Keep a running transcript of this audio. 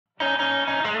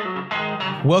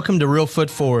Welcome to Real Foot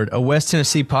Forward, a West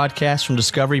Tennessee podcast from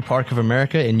Discovery Park of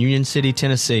America in Union City,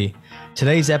 Tennessee.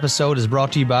 Today's episode is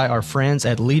brought to you by our friends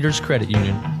at Leaders Credit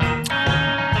Union.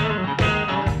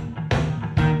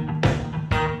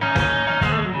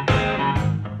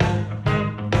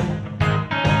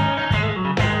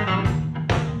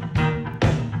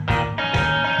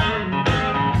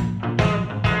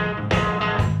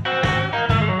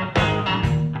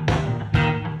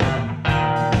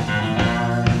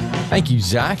 Thank you,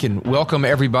 Zach, and welcome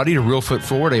everybody to Real Foot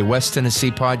Forward, a West Tennessee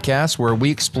podcast where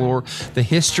we explore the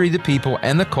history, the people,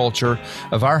 and the culture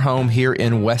of our home here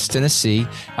in West Tennessee.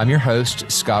 I'm your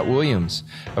host, Scott Williams.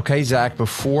 Okay, Zach,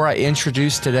 before I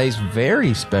introduce today's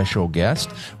very special guest,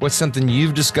 what's something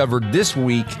you've discovered this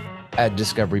week at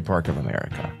Discovery Park of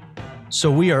America?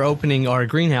 So we are opening our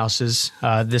greenhouses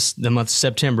the month of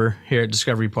September here at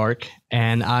Discovery Park,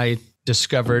 and I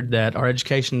discovered that our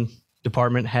education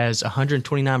department has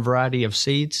 129 variety of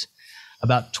seeds,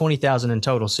 about 20,000 in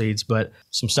total seeds, but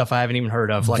some stuff I haven't even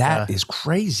heard of. Like that is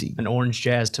crazy. An orange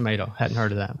jazz tomato. Hadn't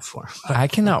heard of that before. I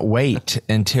cannot wait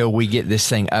until we get this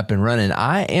thing up and running.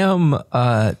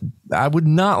 I would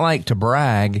not like to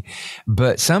brag,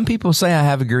 but some people say I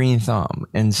have a green thumb.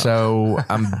 And so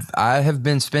I have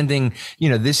been spending,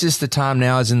 this is the time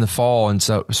now is in the fall. And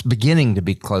so it's beginning to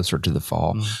be closer to the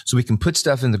fall. So we can put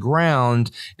stuff in the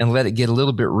ground and let it get a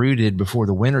little bit rooted before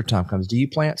the winter time comes. Do you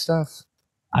plant stuff?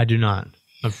 I do not.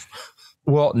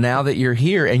 Well, now that you're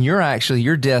here and your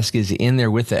desk is in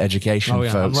there with the education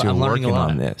folks who are working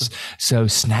on this. So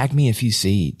snag me a few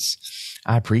seeds.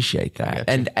 I appreciate that.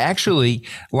 And actually,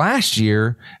 last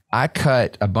year, I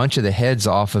cut a bunch of the heads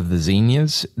off of the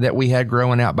zinnias that we had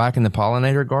growing out back in the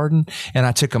pollinator garden. And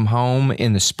I took them home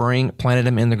in the spring, planted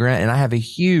them in the ground. And I have a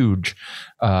huge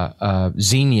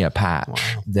zinnia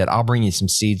patch that I'll bring you some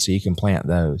seeds so you can plant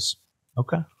those.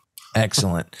 Okay.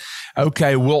 Excellent.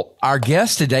 Okay, well, our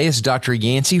guest today is Dr.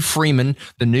 Yancy Freeman,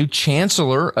 the new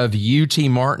Chancellor of UT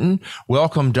Martin.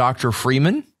 Welcome, Dr.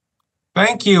 Freeman.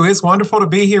 Thank you. It's wonderful to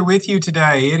be here with you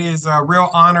today. It is a real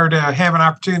honor to have an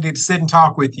opportunity to sit and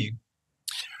talk with you.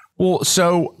 Well,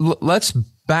 so let's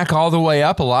back all the way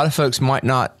up. A lot of folks might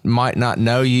not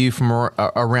know you from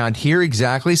around here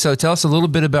exactly. So tell us a little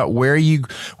bit about where you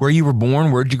were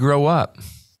born. Where'd you grow up?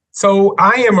 So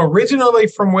I am originally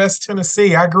from West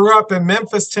Tennessee. I grew up in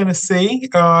Memphis, Tennessee.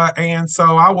 And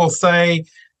so I will say,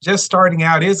 just starting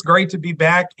out, it's great to be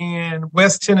back in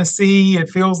West Tennessee. It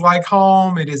feels like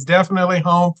home. It is definitely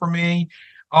home for me.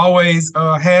 Always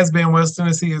has been. West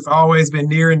Tennessee has always been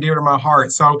near and dear to my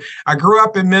heart. So I grew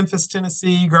up in Memphis,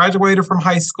 Tennessee, graduated from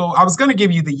high school. I was going to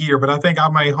give you the year, but I think I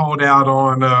may hold out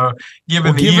on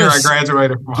giving the year I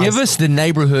graduated from high school. Give us the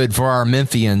neighborhood for our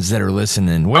Memphians that are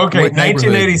listening. What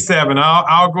 1987.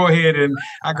 I'll go ahead, and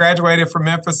I graduated from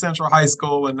Memphis Central High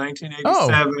School in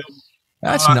 1987. Oh,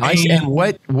 that's nice. And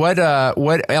what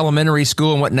elementary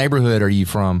school and what neighborhood are you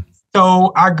from?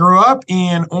 So I grew up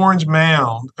in Orange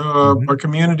Mound, a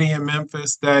community in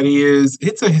Memphis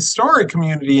it's a historic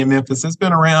community in Memphis. It's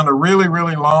been around a really,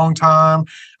 really long time.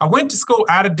 I went to school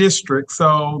out of district.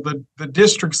 So the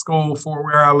district school for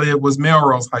where I live was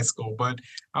Melrose High School, but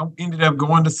I ended up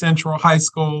going to Central High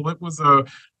School. It was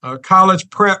a college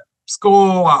prep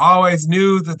school. I always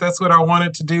knew that that's what I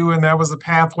wanted to do, and that was a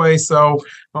pathway. So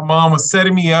my mom was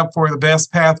setting me up for the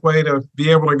best pathway to be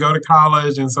able to go to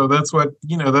college, and so that's what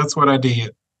I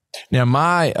did. Now,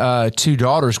 my two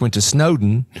daughters went to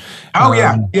Snowden. Oh,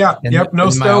 know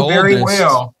Snow very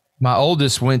well. My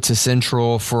oldest went to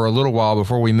Central for a little while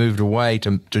before we moved away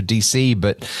to D.C.,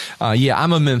 but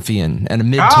I'm a Memphian and a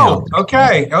Midtown. Oh,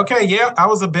 okay. Yeah, I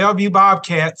was a Bellevue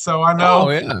Bobcat, so I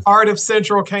know part of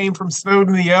Central came from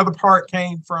Snowden. The other part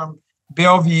came from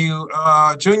Bellevue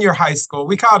Junior High School.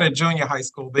 We called it Junior High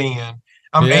School then.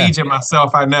 I'm aging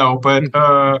myself, I know, but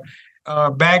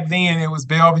back then it was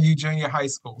Bellevue Junior High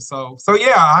School. So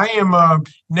I am a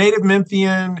native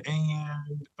Memphian and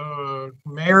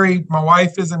married. My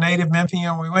wife is a native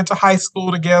Memphian. We went to high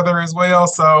school together as well.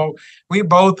 So we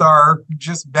both are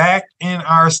just back in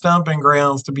our stomping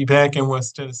grounds to be back in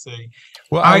West Tennessee.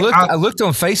 Well, I looked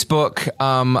on Facebook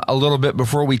a little bit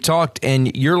before we talked,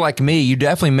 and you're like me. You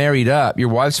definitely married up. Your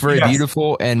wife's very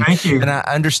beautiful, and thank you. And I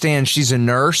understand she's a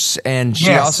nurse, and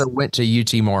she also went to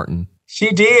UT Martin.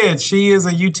 She did. She is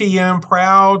a UTM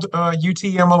proud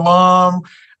UTM alum.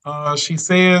 She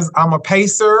says I'm a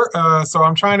pacer, so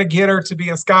I'm trying to get her to be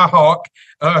a Skyhawk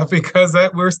because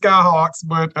we're Skyhawks.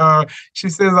 But she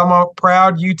says I'm a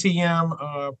proud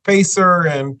UTM pacer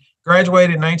and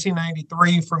graduated in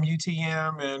 1993 from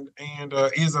UTM and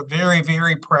is a very,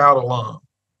 very proud alum.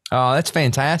 Oh, that's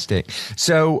fantastic.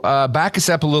 So back us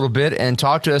up a little bit and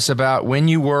talk to us about when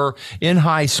you were in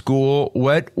high school.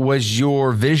 What was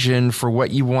your vision for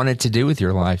what you wanted to do with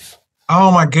your life? Oh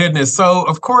my goodness. So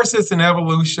of course it's an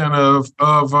evolution of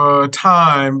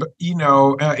time,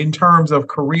 in terms of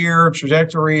career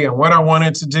trajectory and what I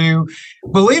wanted to do.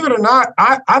 Believe it or not,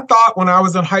 I thought when I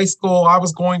was in high school, I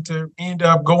was going to end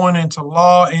up going into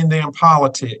law and then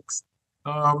politics.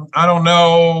 I don't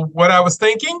know what I was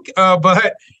thinking, but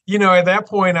at that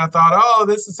point I thought, oh,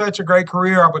 this is such a great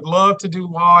career. I would love to do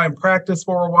law and practice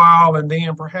for a while and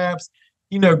then perhaps,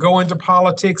 go into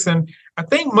politics. And I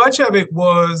think much of it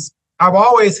was I've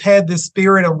always had this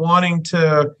spirit of wanting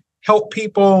to help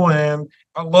people, and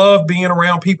I love being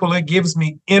around people. It gives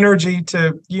me energy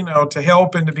to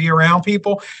help and to be around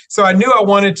people. So I knew I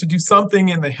wanted to do something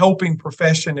in the helping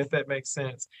profession, if that makes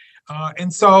sense.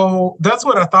 And so that's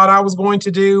what I thought I was going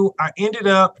to do. I ended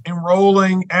up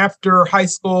enrolling after high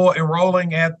school,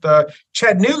 enrolling at the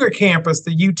Chattanooga campus,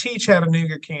 the UT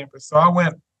Chattanooga campus. So I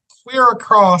went clear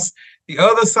across the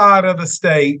other side of the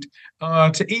state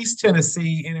to East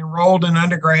Tennessee and enrolled in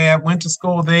undergrad, went to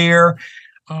school there.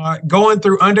 Going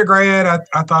through undergrad,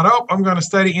 I thought, oh, I'm going to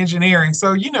study engineering.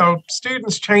 So,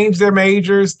 students change their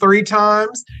majors 3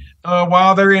 times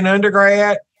while they're in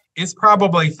undergrad. It's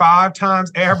probably 5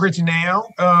 times average now,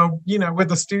 with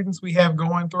the students we have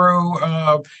going through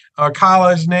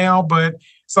college now. But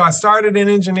so I started in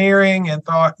engineering and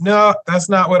thought, no, that's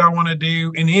not what I want to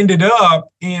do, and ended up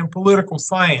in political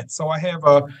science. So I have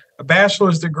a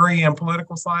bachelor's degree in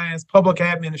political science. Public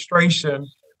administration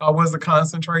was the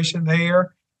concentration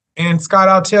there. And Scott,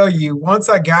 I'll tell you, once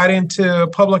I got into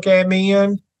public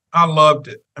admin, I loved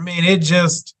it. I mean, it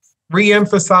just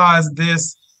reemphasized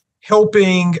this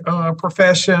helping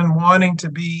profession, wanting to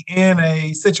be in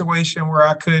a situation where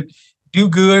I could do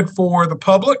good for the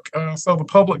public. So the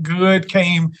public good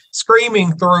came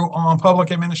screaming through on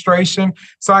public administration.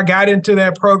 So I got into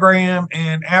that program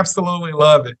and absolutely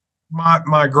love it.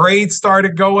 My grades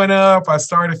started going up. I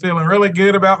started feeling really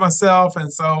good about myself.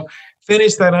 And so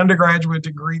finished that undergraduate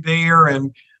degree there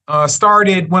and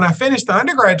when I finished the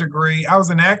undergraduate degree, I was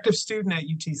an active student at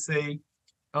UTC.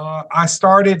 I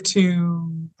started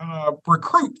to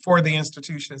recruit for the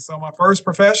institution. So my first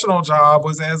professional job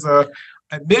was as a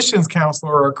admissions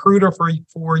counselor or recruiter for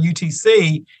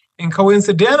UTC. And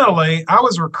coincidentally, I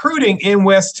was recruiting in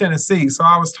West Tennessee. So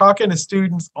I was talking to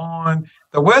students on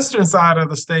the western side of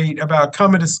the state about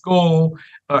coming to school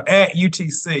at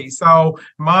UTC. So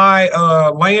my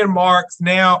landmarks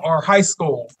now are high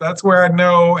schools. That's where I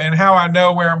know, and how I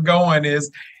know where I'm going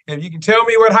is, if you can tell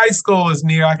me what high school is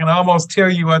near, I can almost tell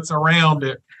you what's around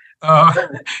it,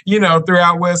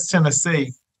 throughout West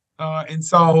Tennessee. And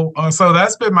so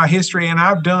that's been my history, and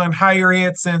I've done higher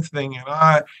ed since then.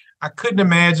 And I couldn't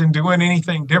imagine doing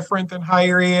anything different than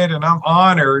higher ed, and I'm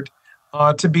honored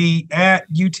to be at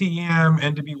UTM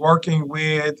and to be working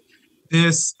with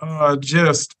this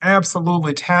just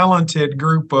absolutely talented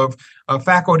group of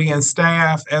faculty and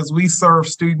staff as we serve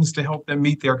students to help them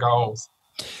meet their goals.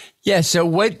 Yeah. So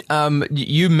what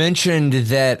you mentioned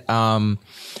that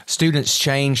students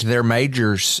change their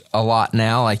majors a lot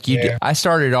now. Like you did. I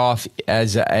started off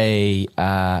as a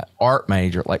art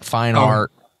major, like fine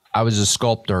art. I was a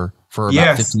sculptor for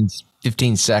about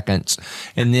 15 seconds.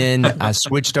 And then I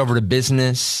switched over to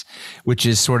business, which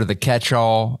is sort of the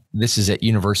catch-all. This is at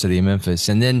University of Memphis.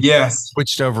 And then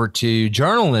switched over to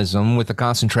journalism with a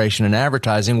concentration in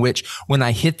advertising, which when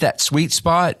I hit that sweet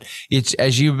spot, it's,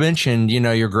 as you mentioned,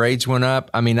 your grades went up.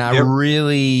 I mean, I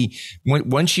really,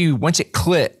 once it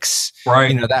clicks,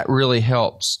 that really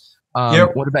helps.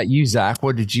 What about you, Zach?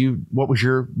 What was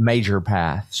your major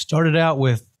path? Started out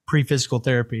with pre-physical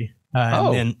therapy.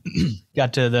 And then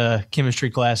got to the chemistry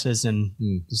classes and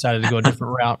decided to go a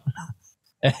different route,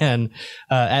 and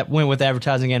went with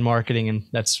advertising and marketing, and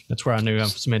that's where I knew I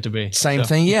was meant to be. Same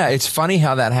thing, yeah. It's funny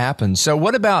how that happens. So,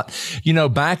 what about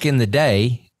back in the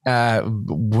day?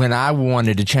 When I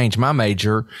wanted to change my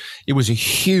major, it was a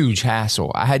huge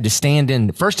hassle. I had to stand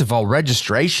in. First of all,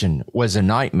 registration was a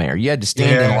nightmare. You had to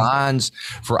stand in lines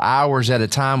for hours at a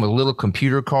time with little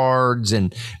computer cards.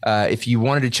 And if you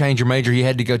wanted to change your major, you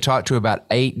had to go talk to about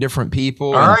 8 different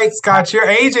people. All right, Scott, you're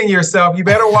aging yourself. You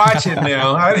better watch it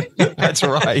now. That's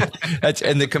right.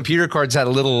 And the computer cards had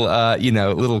a little,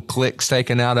 little clicks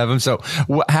taken out of them. So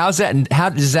how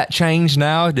does that change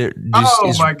now? My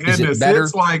goodness. Is it better?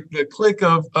 It's like the click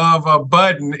of a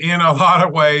button in a lot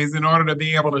of ways in order to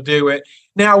be able to do it.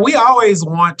 Now, we always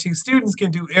students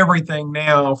can do everything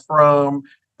now from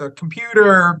the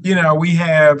computer. We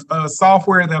have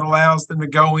software that allows them to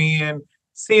go in,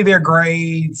 see their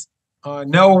grades,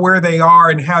 know where they are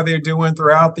and how they're doing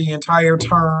throughout the entire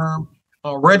term,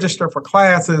 register for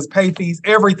classes, pay fees.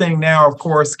 Everything now, of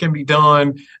course, can be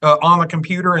done on the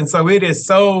computer. And so it is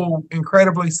so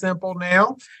incredibly simple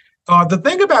now. The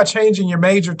thing about changing your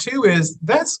major too is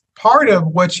that's part of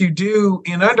what you do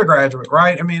in undergraduate,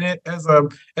 right? I mean, as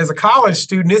a college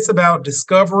student, it's about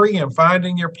discovery and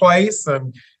finding your place,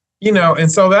 and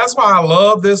so that's why I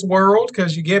love this world,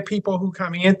 because you get people who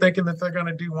come in thinking that they're going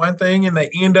to do one thing and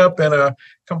they end up in a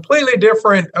completely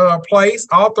different place.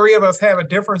 All three of us have a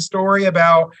different story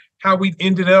about how we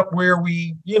ended up where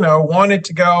we, wanted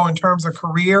to go in terms of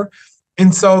career.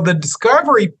 And so the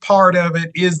discovery part of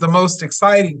it is the most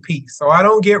exciting piece. So I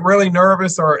don't get really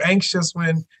nervous or anxious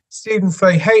when students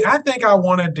say, hey, I think I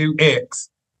want to do X.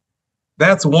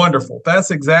 That's wonderful.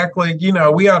 That's exactly,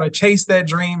 we ought to chase that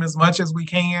dream as much as we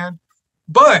can,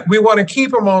 but we want to keep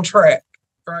them on track,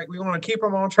 right? We want to keep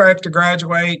them on track to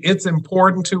graduate. It's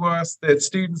important to us that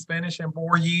students finish in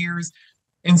 4 years.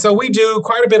 And so we do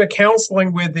quite a bit of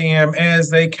counseling with them as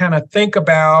they kind of think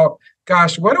about,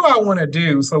 gosh, what do I want to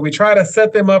do? So we try to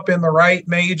set them up in the right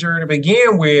major to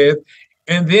begin with.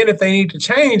 And then if they need to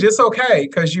change, it's okay,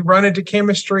 because you run into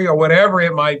chemistry or whatever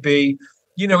it might be.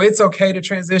 It's okay to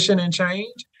transition and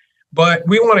change, but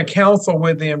we want to counsel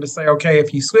with them to say, okay,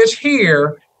 if you switch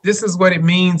here, this is what it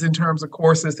means in terms of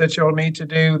courses that you'll need to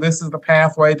do. This is the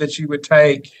pathway that you would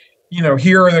take.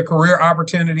 Here are the career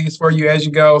opportunities for you as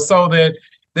you go, so that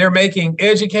they're making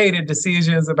educated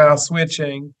decisions about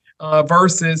switching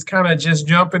versus kind of just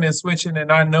jumping and switching and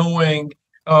not knowing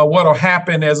what'll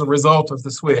happen as a result of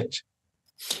the switch.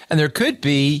 And there could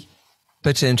be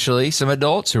potentially some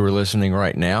adults who are listening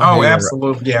right now. Oh,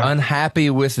 absolutely. Yeah. Unhappy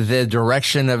with the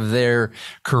direction of their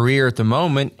career at the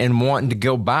moment and wanting to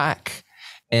go back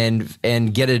and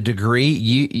get a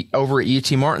degree. Over at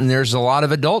UT Martin, there's a lot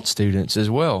of adult students as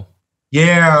well.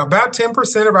 Yeah, about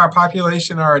 10% of our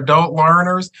population are adult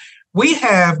learners. We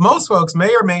have, most folks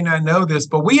may or may not know this,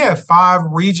 but we have 5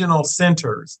 regional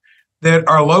centers that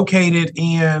are located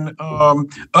in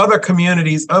other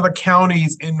communities, other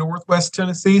counties in Northwest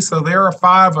Tennessee. So there are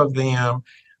 5 of them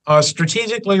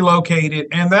strategically located.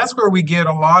 And that's where we get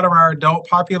a lot of our adult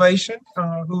population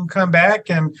who come back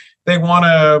and they want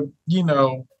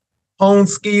to, hone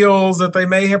skills that they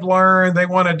may have learned. They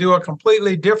want to do a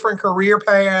completely different career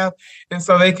path. And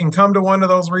so they can come to one of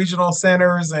those regional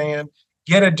centers and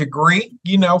get a degree,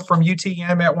 from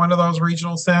UTM at one of those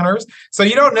regional centers. So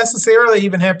you don't necessarily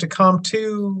even have to come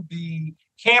to the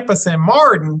campus in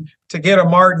Martin to get a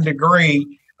Martin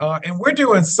degree. And we're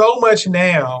doing so much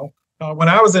now. When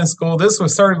I was in school, this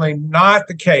was certainly not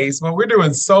the case, but we're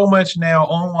doing so much now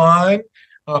online.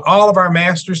 All of our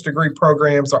master's degree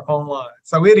programs are online.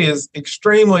 So it is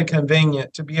extremely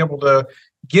convenient to be able to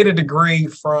get a degree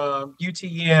from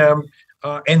UTM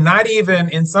and not even,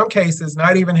 in some cases,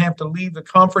 not even have to leave the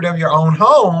comfort of your own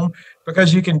home,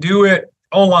 because you can do it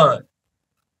online.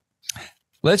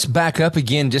 Let's back up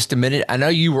again just a minute. I know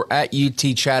you were at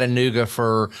UT Chattanooga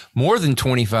for more than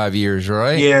 25 years,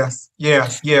 right?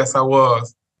 Yes, I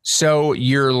was. So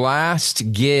your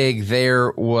last gig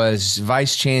there was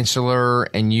vice chancellor,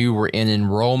 and you were in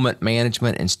enrollment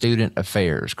management and student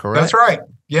affairs, correct? That's right.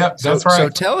 Yeah, that's right. So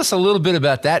tell us a little bit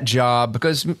about that job,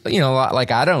 because,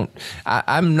 like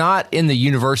I'm not in the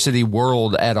university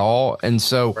world at all. And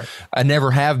so I never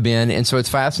have been. And so it's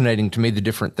fascinating to me, the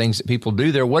different things that people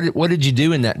do there. What did you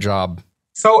do in that job?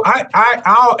 So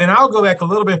I'll go back a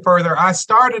little bit further. I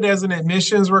started as an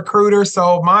admissions recruiter.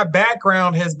 So my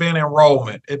background has been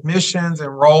enrollment, admissions,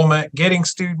 enrollment, getting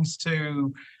students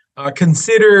to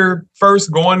consider first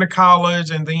going to college,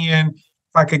 and then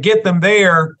if I could get them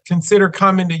there, consider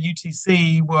coming to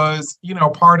UTC was,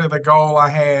 part of the goal I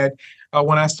had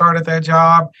when I started that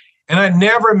job. And I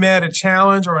never met a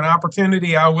challenge or an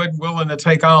opportunity I wasn't willing to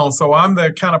take on. So I'm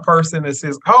the kind of person that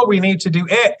says, oh, we need to do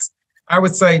X. I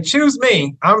would say, choose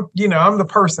me. I'm the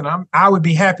person. I would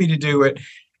be happy to do it.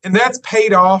 And that's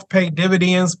paid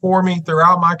dividends for me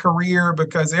throughout my career,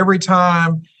 because every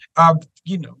time I've,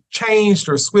 changed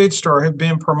or switched or have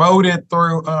been promoted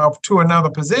through to another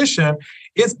position,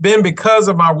 it's been because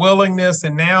of my willingness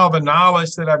and now the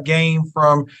knowledge that I've gained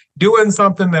from doing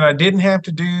something that I didn't have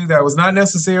to do, that was not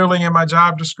necessarily in my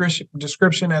job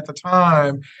description at the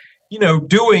time,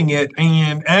 doing it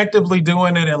and actively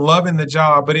doing it and loving the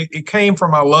job. But it came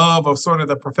from my love of sort of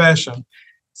the profession.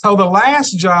 So the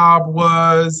last job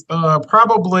was I'm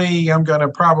going to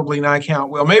probably not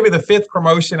count well, maybe the 5th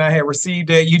promotion I had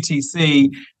received at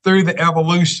UTC through the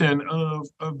evolution of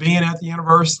being at the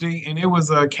university. And it was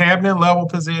a cabinet level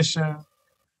position,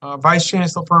 vice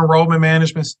chancellor for enrollment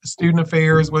management, student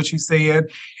affairs, what you said.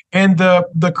 And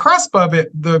the crust of it,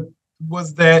 the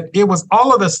was that it was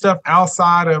all of the stuff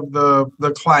outside of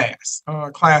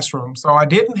the classroom. So I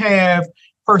didn't have,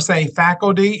 per se,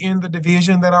 faculty in the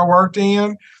division that I worked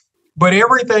in, but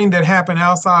everything that happened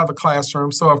outside of the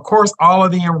classroom. So, of course, all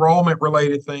of the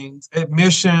enrollment-related things,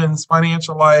 admissions,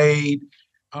 financial aid,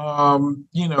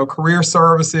 career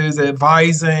services,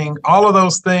 advising, all of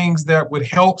those things that would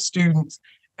help students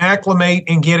acclimate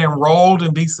and get enrolled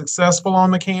and be successful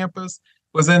on the campus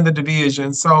was in the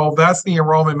division. So that's the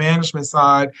enrollment management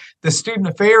side. The student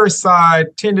affairs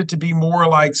side tended to be more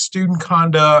like student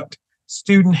conduct,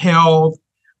 student health,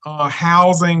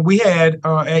 housing. We had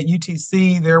at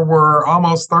UTC, there were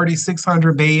almost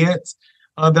 3,600 beds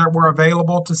that were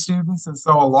available to students. And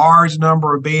so a large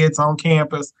number of beds on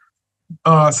campus.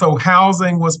 So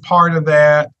housing was part of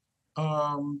that.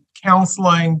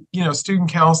 Counseling, student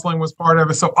counseling was part of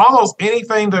it. So almost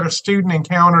anything that a student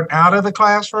encountered out of the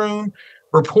classroom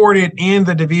reported in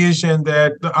the division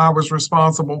that I was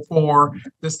responsible for.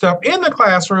 The stuff in the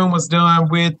classroom was done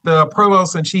with the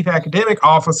provost and chief academic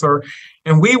officer,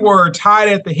 and we were tied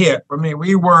at the hip. I mean,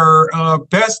 we were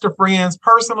best of friends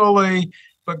personally,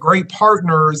 but great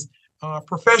partners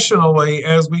professionally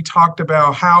as we talked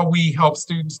about how we help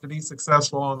students to be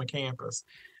successful on the campus.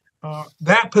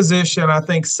 That position, I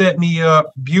think, set me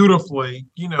up beautifully,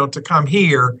 to come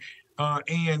here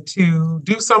and to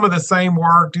do some of the same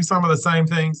work, do some of the same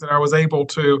things that I was able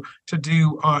to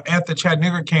do at the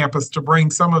Chattanooga campus to bring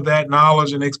some of that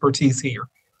knowledge and expertise here.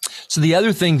 So the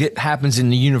other thing that happens in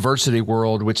the university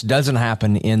world, which doesn't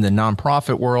happen in the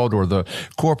nonprofit world or the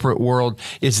corporate world,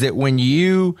 is that when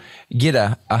you get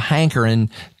a hankering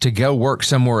to go work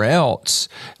somewhere else,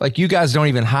 like you guys don't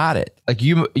even hide it. Like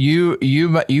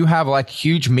you have like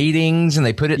huge meetings and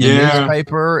they put it in the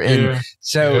newspaper. And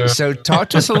so talk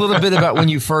to us a little bit about when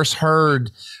you first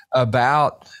heard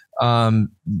about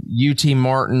UT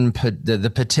Martin,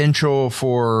 the potential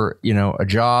for, a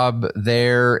job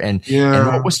there and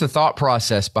what was the thought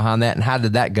process behind that and how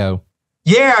did that go?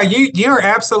 Yeah, you're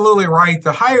absolutely right.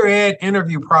 The higher ed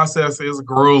interview process is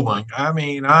grueling. I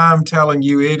mean, I'm telling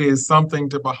you, it is something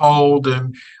to behold.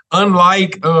 And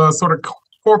unlike sort of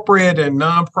corporate and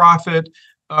nonprofit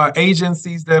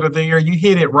agencies that are there, you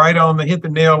hit the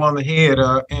nail on the head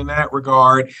in that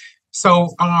regard.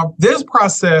 So this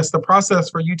process, the process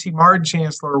for UT Martin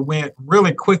Chancellor, went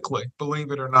really quickly,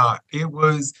 believe it or not. It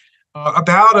was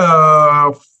about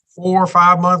a 4 or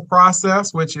 5 month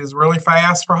process, which is really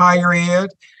fast for higher ed.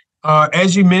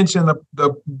 As you mentioned,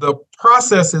 the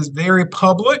process is very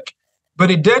public, but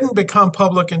it doesn't become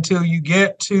public until you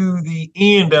get to the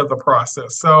end of the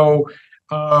process. So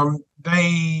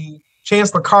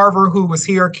Chancellor Carver, who was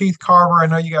here, Keith Carver, I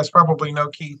know you guys probably know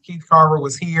Keith. Keith Carver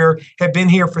was here, had been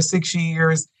here for 6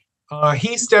 years.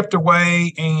 He stepped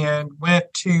away and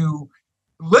went to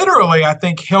literally, I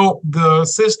think, help the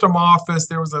system office.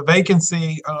 There was a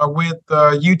vacancy with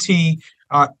UT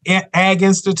Ag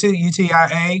Institute,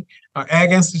 UTIA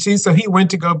Ag Institute. So he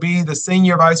went to go be the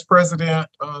senior vice president,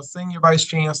 senior vice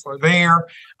chancellor there,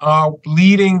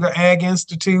 leading the Ag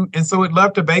Institute. And so it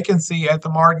left a vacancy at the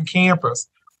Martin campus.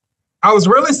 I was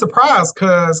really surprised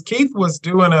because Keith was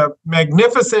doing a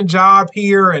magnificent job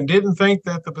here and didn't think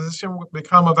that the position would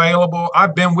become available.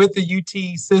 I've been with the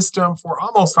UT system for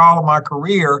almost all of my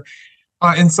career.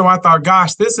 And so I thought,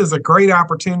 gosh, this is a great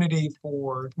opportunity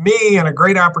for me and a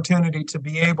great opportunity to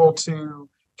be able to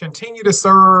continue to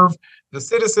serve the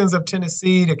citizens of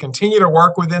Tennessee, to continue to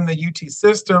work within the UT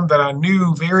system that I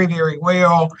knew very, very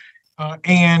well.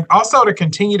 And also to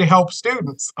continue to help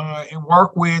students and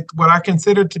work with what I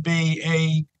considered to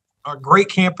be a great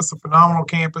campus, a phenomenal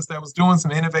campus that was doing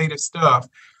some innovative stuff.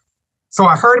 So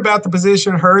I heard about the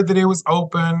position, heard that it was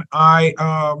open. I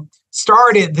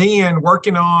started then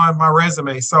working on my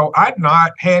resume. So I'd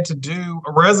not had to do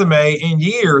a resume in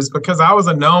years because I was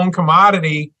a known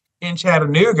commodity in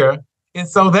Chattanooga. And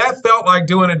so that felt like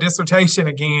doing a dissertation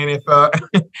again,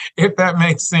 if that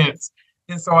makes sense.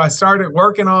 And so I started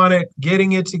working on it,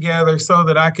 getting it together so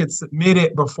that I could submit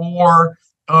it before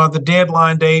the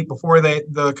deadline date, before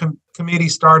the committee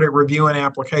started reviewing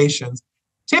applications.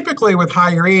 Typically with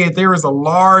higher ed, there is a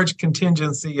large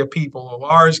contingency of people, a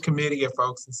large committee of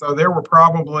folks. And so there were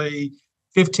probably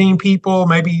 15 people,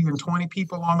 maybe even 20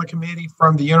 people on the committee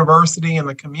from the university and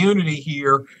the community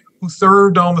here who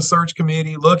served on the search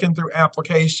committee, looking through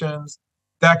applications,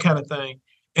 that kind of thing.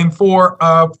 And for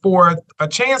a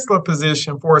chancellor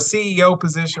position, for a CEO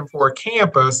position, for a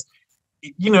campus,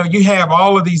 you have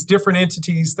all of these different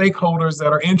entities, stakeholders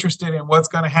that are interested in what's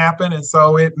going to happen. And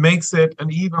so it makes it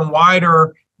an even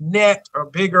wider net or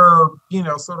bigger,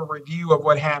 sort of review of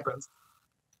what happens.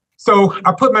 So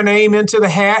I put my name into the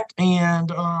hat and,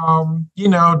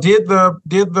 did the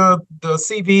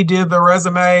CV, did the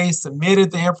resume,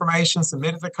 submitted the information,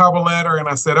 submitted the cover letter. And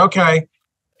I said, okay,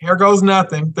 here goes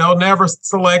nothing. They'll never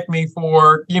select me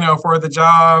for the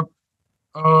job.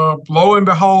 Lo and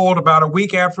behold, about a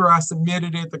week after I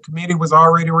submitted it, the committee was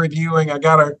already reviewing. I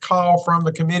got a call from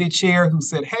the committee chair who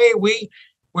said, hey, we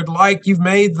would like, you've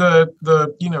made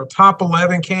the top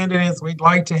 11 candidates. We'd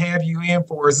like to have you in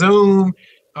for a Zoom.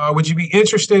 Would you be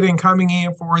interested in coming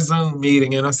in for a Zoom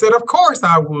meeting? And I said, of course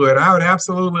I would. I would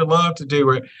absolutely love to do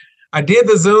it. I did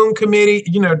the Zoom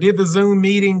did the Zoom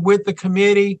meeting with the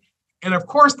committee. And of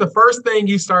course, the first thing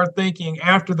you start thinking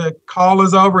after the call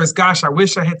is over is, gosh, I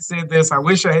wish I had said this. I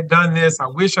wish I had done this. I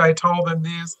wish I had told them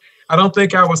this. I don't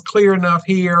think I was clear enough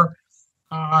here.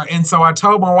 And so I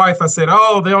told my wife, I said,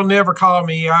 oh, they'll never call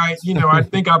me. I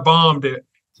think I bombed it.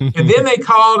 And then they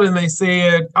called and they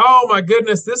said, oh, my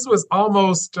goodness, this was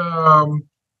almost, I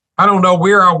don't know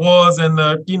where I was in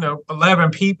the, 11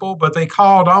 people, but they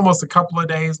called almost a couple of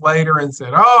days later and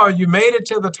said, oh, you made it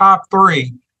to the top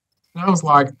 3. And I was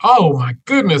like, oh, my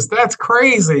goodness, that's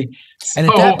crazy. And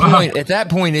at that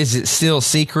point, is it still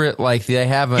secret? Like they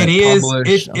haven't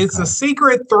published? It's a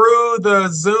secret through the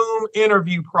Zoom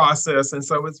interview process. And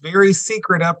so it's very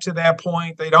secret up to that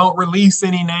point. They don't release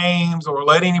any names or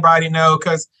let anybody know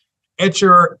because at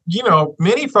your,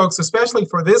 many folks, especially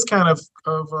for this kind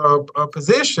of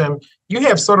position, you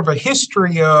have sort of a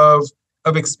history of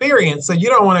experience. So you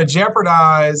don't want to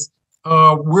jeopardize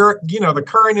the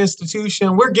current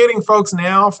institution. We're getting folks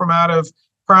now from out of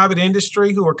private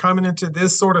industry who are coming into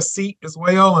this sort of seat as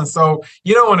well. And so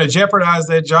you don't want to jeopardize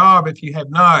that job if you have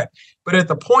not. But at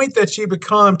the point that you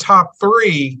become top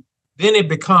 3, then it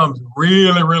becomes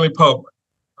really, really public.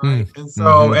 Right? And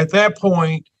so at that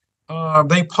point,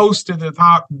 they posted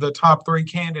the top 3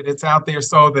 candidates out there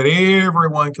so that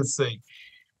everyone could see.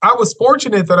 I was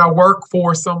fortunate that I worked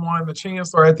for someone, the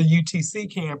chancellor at the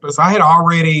UTC campus. I had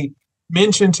already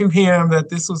mentioned to him that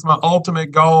this was my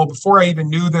ultimate goal before I even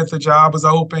knew that the job was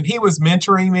open. He was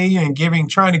mentoring me and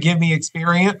trying to give me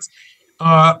experience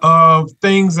of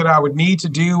things that I would need to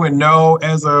do and know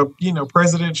as a,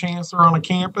 president chancellor on a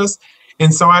campus.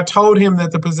 And so I told him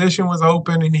that the position was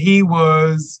open and he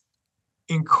was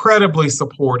incredibly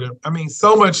supportive. I mean,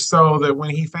 so much so that when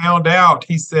he found out,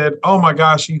 he said, oh my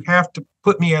gosh, you have to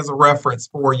put me as a reference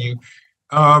for you.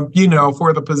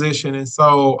 For the position. And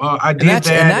so I did that.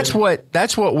 And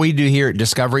that's what we do here at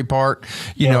Discovery Park.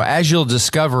 As you'll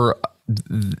discover,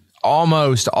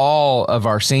 almost all of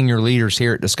our senior leaders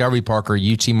here at Discovery Park are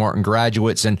UT Martin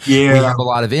graduates. And we have a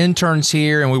lot of interns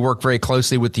here and we work very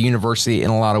closely with the university in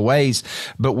a lot of ways.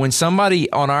 But when somebody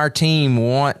on our team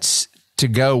wants to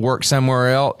go work somewhere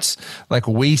else, like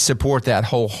we support that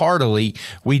wholeheartedly.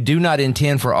 We do not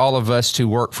intend for all of us to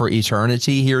work for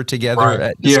eternity here together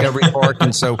at Discovery Park.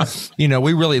 And so,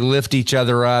 we really lift each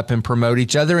other up and promote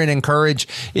each other and encourage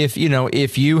if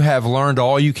you have learned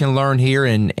all you can learn here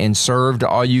and served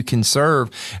all you can serve,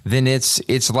 then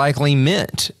it's likely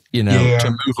meant to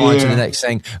move on to the next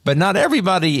thing. But not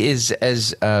everybody is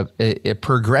as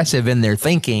progressive in their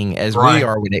thinking as we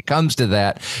are when it comes to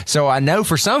that. So I know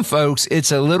for some folks,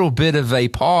 it's a little bit of a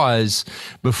pause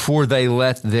before they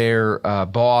let their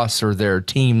boss or their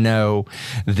team know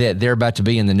that they're about to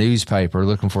be in the newspaper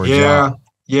looking for a job.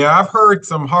 Yeah, I've heard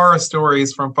some horror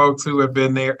stories from folks who have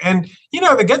been there. And,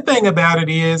 the good thing about it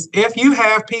is if you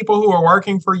have people who are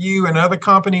working for you and other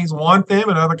companies want them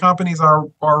and other companies are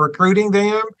recruiting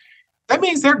them, that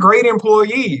means they're great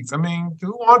employees. I mean,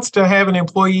 who wants to have an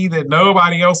employee that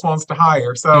nobody else wants to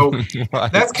hire? So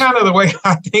that's kind of the way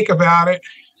I think about it.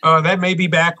 That may be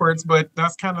backwards, but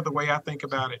that's kind of the way I think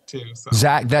about it too. So.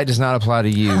 Zach, that does not apply to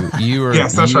you. You are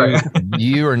yes, that's right.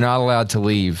 You are not allowed to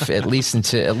leave at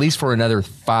least for another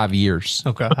 5 years.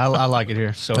 Okay, I like it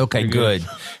here. So okay, good.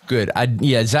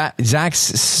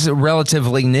 Zach's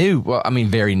relatively new. Well, I mean,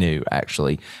 very new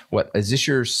actually. What is this?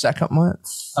 Your second month?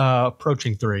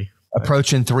 Approaching 3.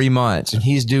 Approaching 3 months, and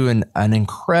he's doing an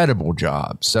incredible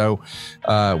job. So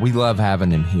we love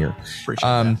having him here. Appreciate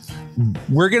that.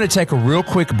 We're going to take a real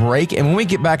quick break, and when we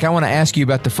get back, I want to ask you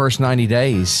about the first 90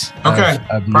 days of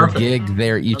your gig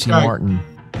there at UT Martin.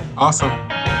 Awesome.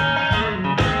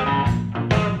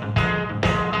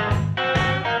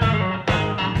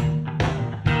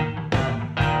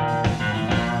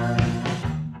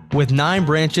 With 9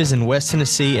 branches in West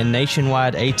Tennessee and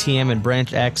nationwide ATM and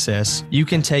branch access, you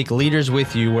can take leaders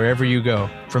with you wherever you go.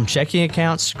 From checking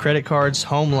accounts, credit cards,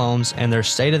 home loans, and their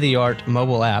state-of-the-art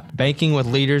mobile app, Banking with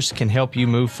Leaders can help you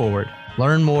move forward.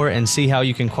 Learn more and see how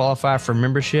you can qualify for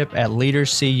membership at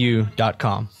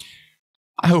leaderscu.com.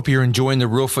 I hope you're enjoying the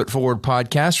Real Foot Forward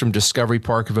podcast from Discovery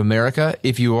Park of America.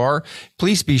 If you are,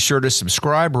 please be sure to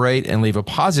subscribe, rate, and leave a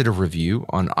positive review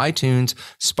on iTunes,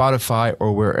 Spotify,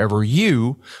 or wherever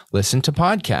you listen to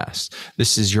podcasts.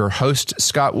 This is your host,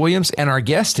 Scott Williams, and our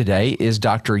guest today is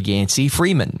Dr. Yancy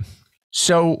Freeman.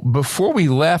 So before we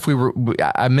left,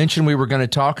 I mentioned we were going to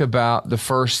talk about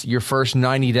your first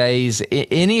 90 days.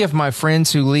 Any of my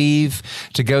friends who leave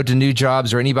to go to new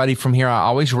jobs or anybody from here, I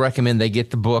always recommend they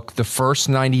get the book, The First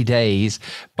 90 Days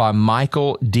by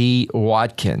Michael D.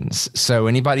 Watkins. So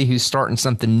anybody who's starting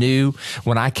something new,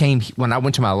 when I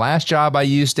went to my last job, I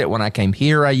used it. When I came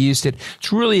here, I used it.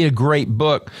 It's really a great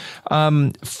book.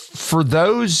 For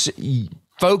those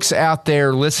folks out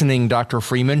there listening, Dr.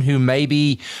 Freeman, who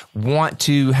maybe want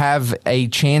to have a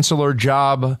chancellor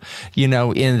job,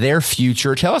 in their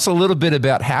future, tell us a little bit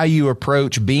about how you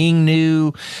approach being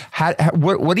new.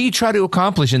 What do you try to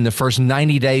accomplish in the first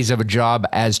 90 days of a job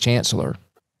as chancellor?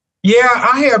 Yeah,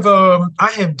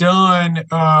 I have done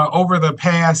over the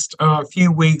past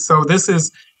few weeks. So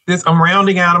I'm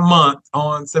rounding out a month.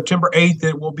 On September 8th,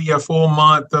 it will be a full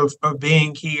month of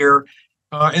being here.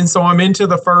 And so I'm into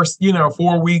the first,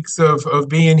 4 weeks of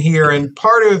being here. And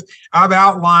I've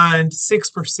outlined 6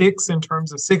 for 6 in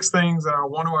terms of 6 things that I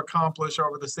want to accomplish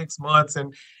over the 6 months.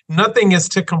 And nothing is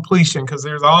to completion because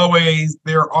there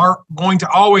are going to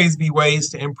always be ways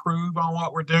to improve on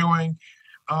what we're doing.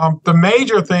 The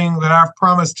major thing that I've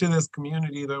promised to this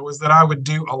community, though, is that I would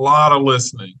do a lot of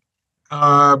listening.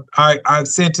 I've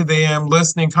said to them,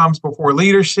 listening comes before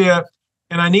leadership.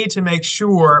 And I need to make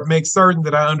certain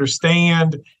that I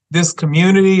understand this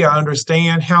community. I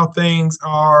understand how things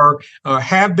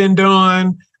have been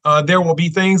done. There will be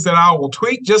things that I will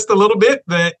tweak just a little bit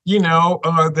that,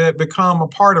 that become a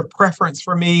part of preference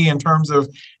for me in terms of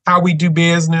how we do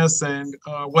business and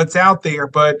what's out there.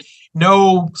 But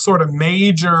no sort of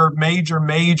major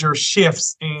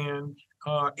shifts in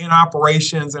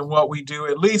operations and what we do,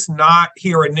 at least not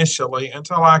here initially,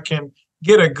 until I can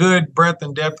get a good breadth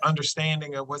and depth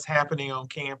understanding of what's happening on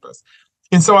campus.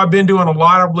 And so I've been doing a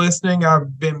lot of listening.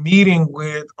 I've been meeting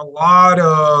with a lot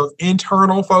of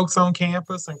internal folks on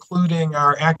campus, including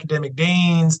our academic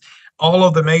deans, all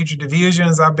of the major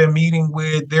divisions. I've been meeting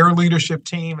with their leadership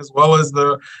team as well as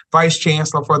the vice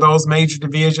chancellor for those major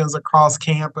divisions across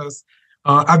campus.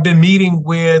 I've been meeting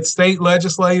with state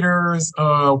legislators,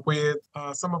 with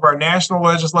some of our national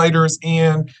legislators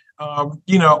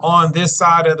on this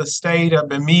side of the state. I've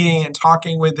been meeting and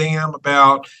talking with them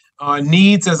about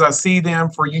needs as I see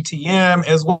them for UTM,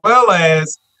 as well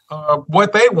as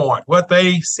what they want, what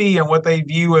they see, and what they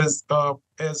view as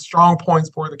strong points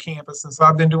for the campus. And so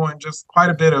I've been doing just quite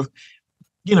a bit of,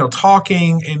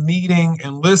 talking and meeting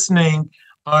and listening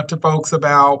to folks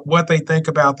about what they think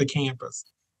about the campus.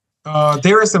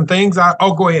 There are some things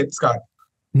go ahead, Scott.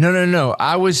 No.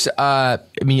 I was,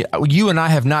 you and I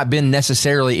have not been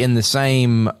necessarily in the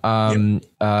same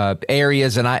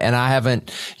areas, and I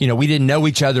haven't, we didn't know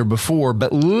each other before,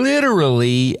 but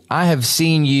literally I have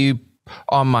seen you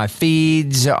on my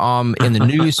feeds, in the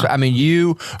news. I mean,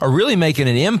 you are really making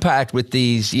an impact with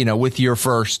these, with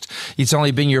it's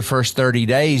only been your first 30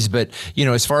 days, but,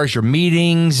 as far as your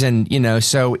meetings and,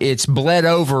 so it's bled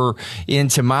over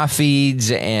into my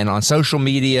feeds and on social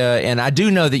media. And I do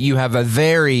know that you have a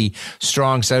very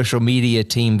strong social media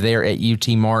team there at UT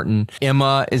Martin.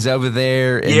 Emma is over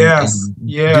there and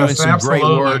doing some great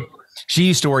work. She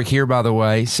used to work here, by the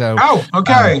way. So,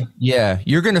 okay.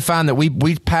 You're going to find that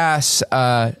we pass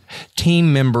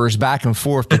team members back and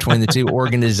forth between the two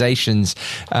organizations,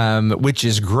 which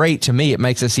is great to me. It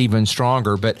makes us even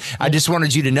stronger. But I just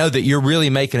wanted you to know that you're really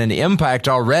making an impact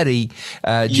already,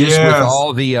 with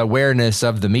all the awareness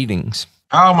of the meetings.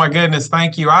 Oh my goodness,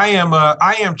 thank you. I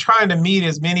am trying to meet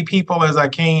as many people as I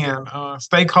can,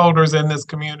 stakeholders in this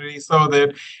community, so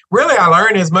that really I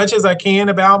learn as much as I can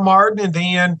about Martin, and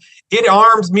then it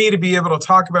arms me to be able to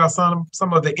talk about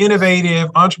some of the innovative,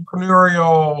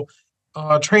 entrepreneurial,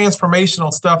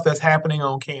 transformational stuff that's happening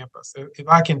on campus. If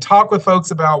I can talk with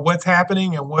folks about what's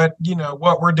happening and what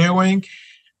we're doing,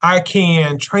 I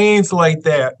can translate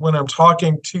that when I'm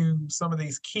talking to some of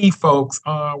these key folks,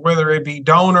 whether it be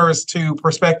donors to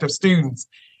prospective students,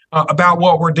 about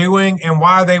what we're doing and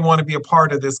why they want to be a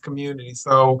part of this community.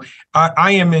 So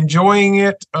I am enjoying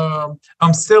it.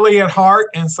 I'm silly at heart,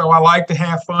 and so I like to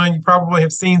have fun. You probably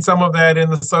have seen some of that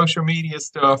in the social media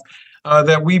stuff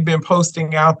that we've been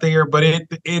posting out there, but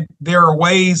there are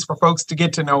ways for folks to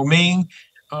get to know me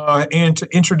and to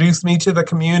introduce me to the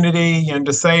community and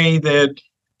to say that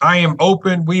I am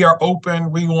open. We are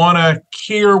open. We want to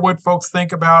hear what folks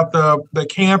think about the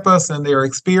campus and their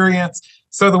experience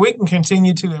so that we can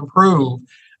continue to improve.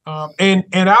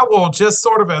 And I will just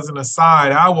sort of as an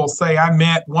aside, I will say I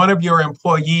met one of your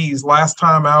employees last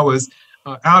time I was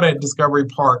out at Discovery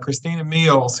Park, Christina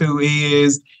Mills, who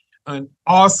is an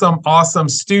awesome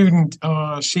student.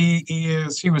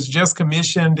 She was just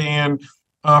commissioned in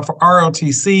for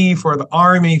ROTC for the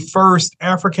Army, first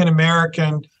African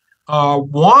American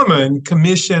woman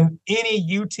commissioned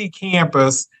any UT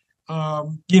campus.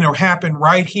 Happened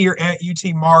right here at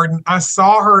UT Martin. I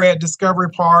saw her at Discovery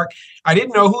Park. I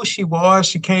didn't know who she was.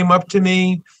 She came up to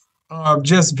me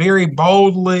just very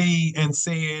boldly and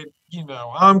said,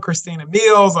 I'm Christina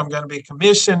Mills. I'm going to be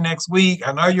commissioned next week.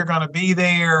 I know you're going to be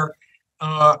there.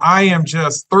 I am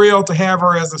just thrilled to have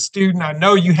her as a student. I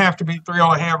know you have to be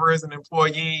thrilled to have her as an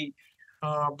employee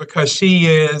because she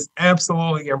is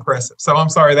absolutely impressive. So I'm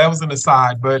sorry, that was an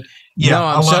aside, but yeah. No,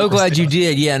 I'm so glad you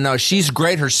did. Yeah, no, she's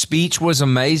great. Her speech was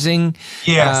amazing.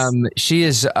 Yes. She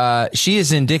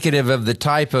is indicative of the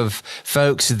type of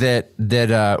folks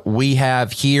that we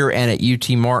have here and at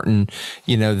UT Martin,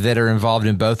 that are involved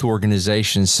in both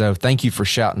organizations. So thank you for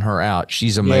shouting her out.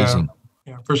 She's amazing.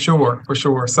 Yeah, for sure.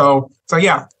 So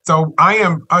I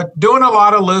am doing a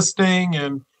lot of listening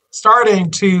and starting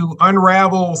to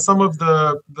unravel some of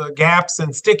the gaps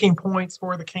and sticking points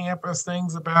for the campus,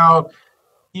 things about,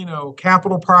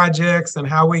 capital projects and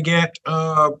how we get,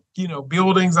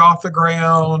 buildings off the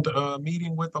ground,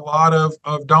 meeting with a lot of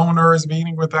donors,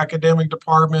 meeting with academic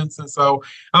departments. And so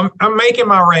I'm making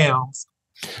my rounds.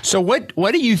 So what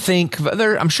do you think?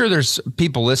 I'm sure there's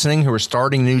people listening who are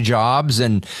starting new jobs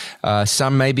and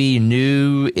some may be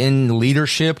new in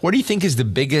leadership. What do you think is the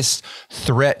biggest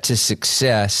threat to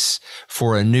success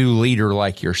for a new leader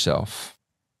like yourself?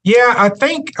 Yeah, I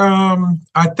think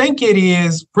it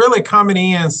is really coming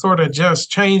in sort of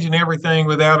just changing everything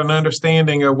without an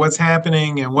understanding of what's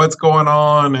happening and what's going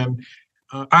on. And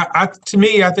to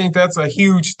me, I think that's a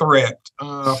huge threat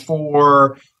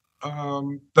for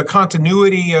the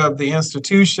continuity of the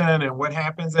institution and what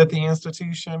happens at the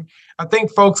institution. I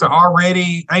think folks are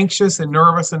already anxious and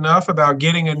nervous enough about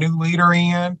getting a new leader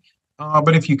in.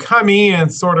 But if you come in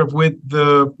sort of with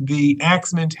the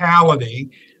axe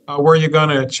mentality, where you're going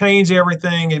to change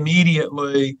everything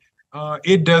immediately,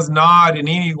 it does not in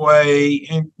any way,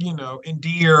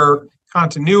 endear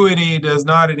continuity, does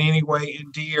not in any way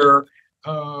endear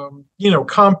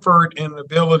comfort and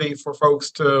ability for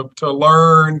folks to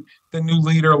learn, the new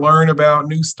leader, learn about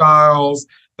new styles,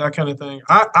 that kind of thing.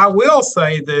 I will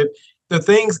say that the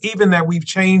things even that we've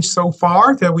changed so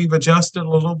far, that we've adjusted a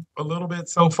little bit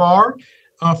so far,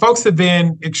 folks have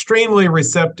been extremely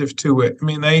receptive to it. I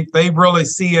mean, they really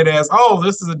see it as, oh,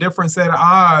 this is a different set of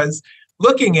eyes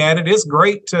looking at it. It's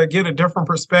great to get a different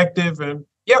perspective. And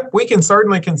yep, we can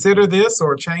certainly consider this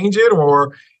or change it,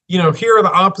 or here are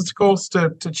the obstacles to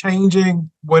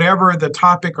changing whatever the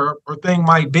topic or thing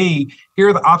might be. Here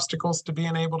are the obstacles to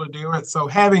being able to do it. So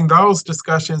having those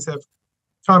discussions have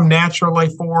come naturally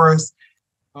for us,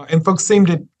 and folks seem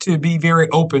to be very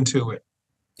open to it.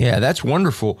 Yeah, that's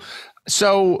wonderful.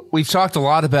 So we've talked a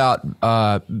lot about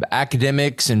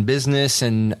academics and business,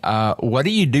 and what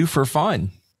do you do for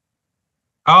fun?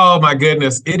 Oh my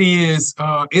goodness.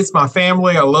 It's my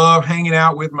family. I love hanging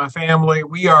out with my family.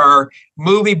 We are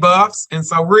movie buffs. And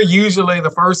so we're usually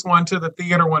the first one to the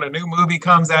theater when a new movie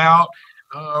comes out.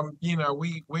 We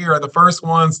are the first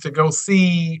ones to go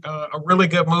see a really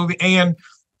good movie. And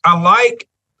I like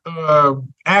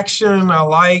action. I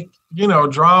like,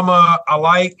 drama. I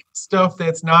like stuff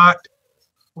that's not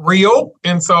real.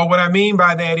 And so what I mean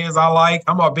by that is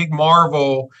I'm a big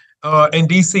Marvel and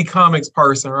DC Comics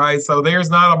person, right? So there's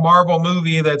not a Marvel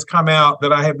movie that's come out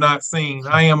that I have not seen.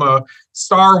 I am a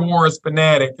Star Wars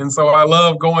fanatic. And so I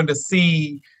love going to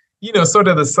see, sort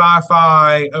of the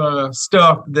sci-fi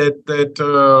stuff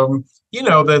that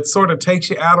sort of takes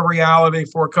you out of reality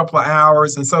for a couple of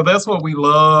hours. And so that's what we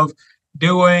love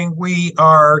doing. We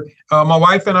are, my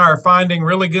wife and I are finding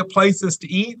really good places to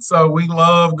eat. So we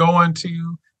love going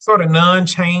to sort of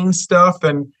non-chain stuff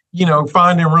and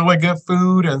finding really good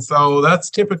food. And so that's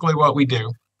typically what we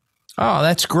do. Oh,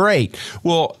 that's great.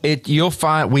 Well, you'll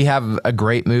find we have a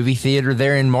great movie theater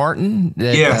there in Martin.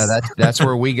 Yes. That's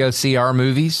where we go see our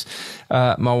movies,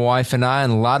 my wife and I,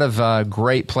 and a lot of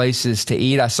great places to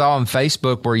eat. I saw on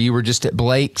Facebook where you were just at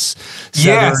Blake's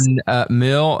Southern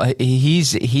Mill.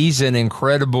 He's an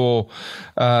incredible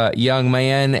young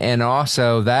man, and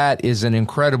also that is an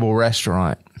incredible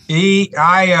restaurant. We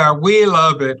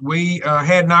love it. We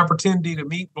had an opportunity to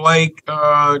meet Blake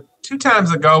 2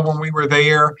 times ago when we were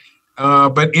there,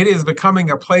 but it is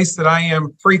becoming a place that I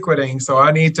am frequenting, so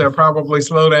I need to probably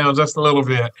slow down just a little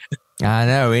bit. I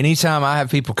know. Anytime I have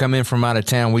people come in from out of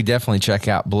town, we definitely check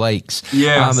out Blake's.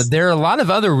 Yes. There are a lot of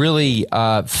other really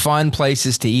fun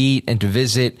places to eat and to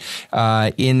visit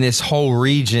in this whole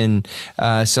region.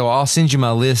 So I'll send you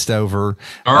my list over.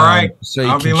 All right. So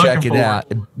you can check it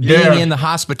out. Being in the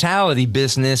hospitality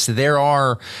business, there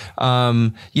are,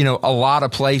 a lot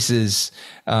of places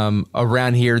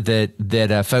around here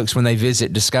that folks, when they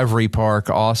visit Discovery Park,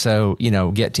 also,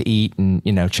 get to eat and,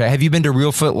 Have you been to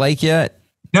Reelfoot Lake yet?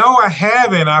 No, I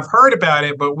haven't. I've heard about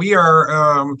it, but we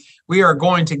are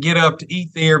going to get up to eat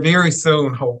there very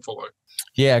soon, hopefully.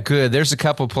 Yeah, good. There's a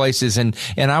couple places, and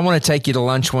I want to take you to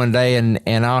lunch one day,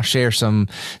 and I'll share some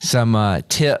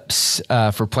tips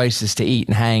for places to eat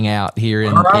and hang out here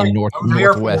in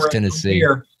Northwest Tennessee.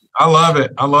 I love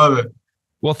it. I love it.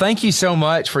 Well, thank you so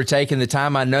much for taking the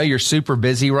time. I know you're super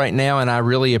busy right now, and I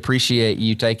really appreciate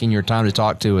you taking your time to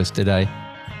talk to us today.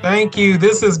 Thank you.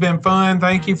 This has been fun.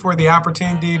 Thank you for the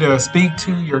opportunity to speak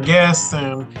to your guests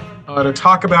and to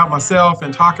talk about myself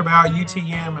and talk about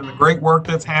UTM and the great work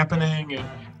that's happening. And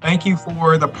thank you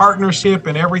for the partnership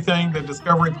and everything that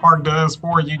Discovery Park does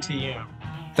for UTM.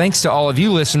 Thanks to all of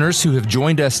you listeners who have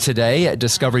joined us today at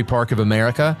Discovery Park of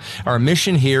America. Our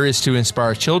mission here is to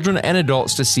inspire children and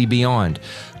adults to see beyond.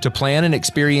 To plan an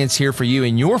experience here for you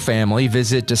and your family,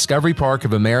 visit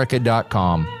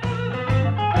discoveryparkofamerica.com.